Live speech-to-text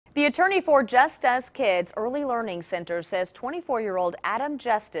The attorney for Just Us Kids Early Learning Center says 24-year-old Adam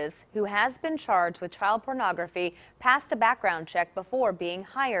Justice, who has been charged with child pornography, passed a background check before being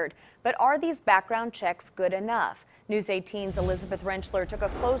hired. But are these background checks good enough? News 18's Elizabeth Rentschler took a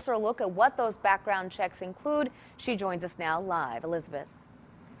closer look at what those background checks include. She joins us now live. Elizabeth.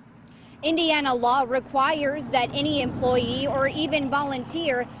 Indiana law requires that any employee or even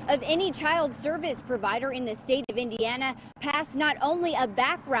volunteer of any child service provider in the state of Indiana pass not only a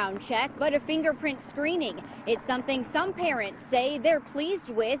background check, but a fingerprint screening. It's something some parents say they're pleased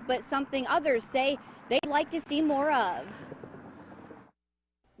with, but something others say they'd like to see more of.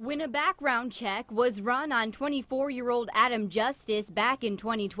 When a background check was run on 24-year-old Adam Justice back in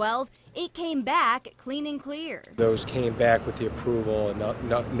 2012, it came back clean and clear. Those came back with the approval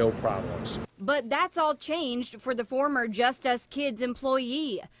and no problems. But that's all changed for the former Just Us Kids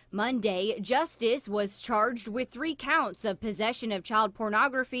employee. Monday, Justice was charged with 3 counts of possession of child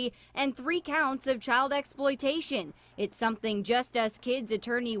pornography and 3 counts of child exploitation. It's something Just Us Kids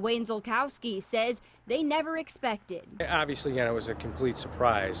attorney Wayne Zolkowski says they never expected. Obviously, again, it was a complete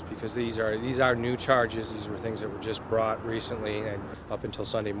surprise because these are new charges. These were things that were just brought recently, and up until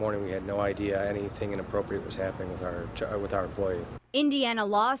Sunday morning, we had no idea anything inappropriate was happening with our employee. Indiana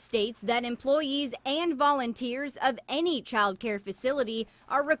law states that employees and volunteers of any child care facility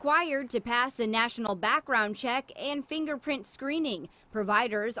are required to pass a national background check and fingerprint screening.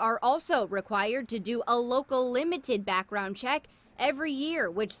 Providers are also required to do a local limited background check every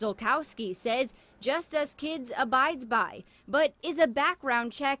year, which Zolkowski says Just Us Kids abides by. But is a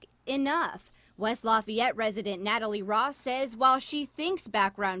background check enough? West Lafayette resident Natalie Ross says while she thinks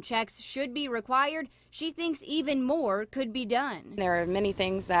background checks should be required, she thinks even more could be done. There are many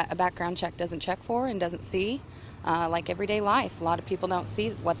things that a background check doesn't check for and doesn't see, like everyday life. A lot of people don't see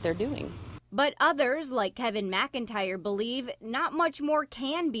what they're doing. But others, like Kevin McIntyre, believe not much more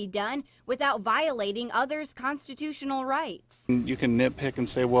can be done without violating others' constitutional rights. You can nitpick and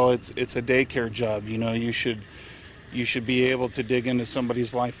say, well, it's a daycare job. You know, you should be able to dig into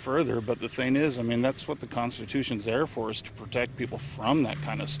somebody's life further. But the thing is, I mean, that's what the Constitution's there for, is to protect people from that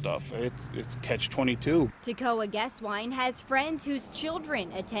kind of stuff. It's catch-22. Tekoa Guesswine has friends whose children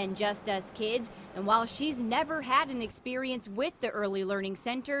attend Just Us Kids, and while she's never had an experience with the Early Learning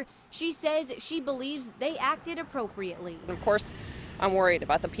Center, she says she believes they acted appropriately. Of course, I'm worried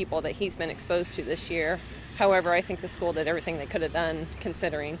about the people that he's been exposed to this year. However, I think the school did everything they could have done,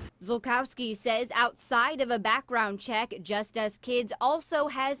 considering. Zolkowski says outside of a background check, Just Us Kids also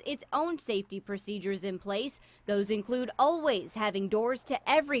has its own safety procedures in place. Those include always having doors to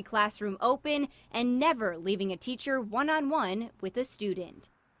every classroom open and never leaving a teacher one-on-one with a student.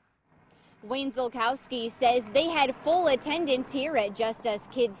 Wayne Zolkowski says they had full attendance here at Just Us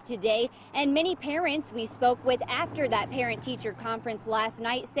Kids today, and many parents we spoke with after that parent-teacher conference last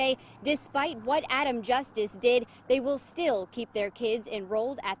night say despite what Adam Justice did, they will still keep their kids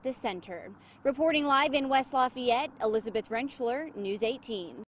enrolled at the center. Reporting live in West Lafayette, Elizabeth Rentschler, News 18.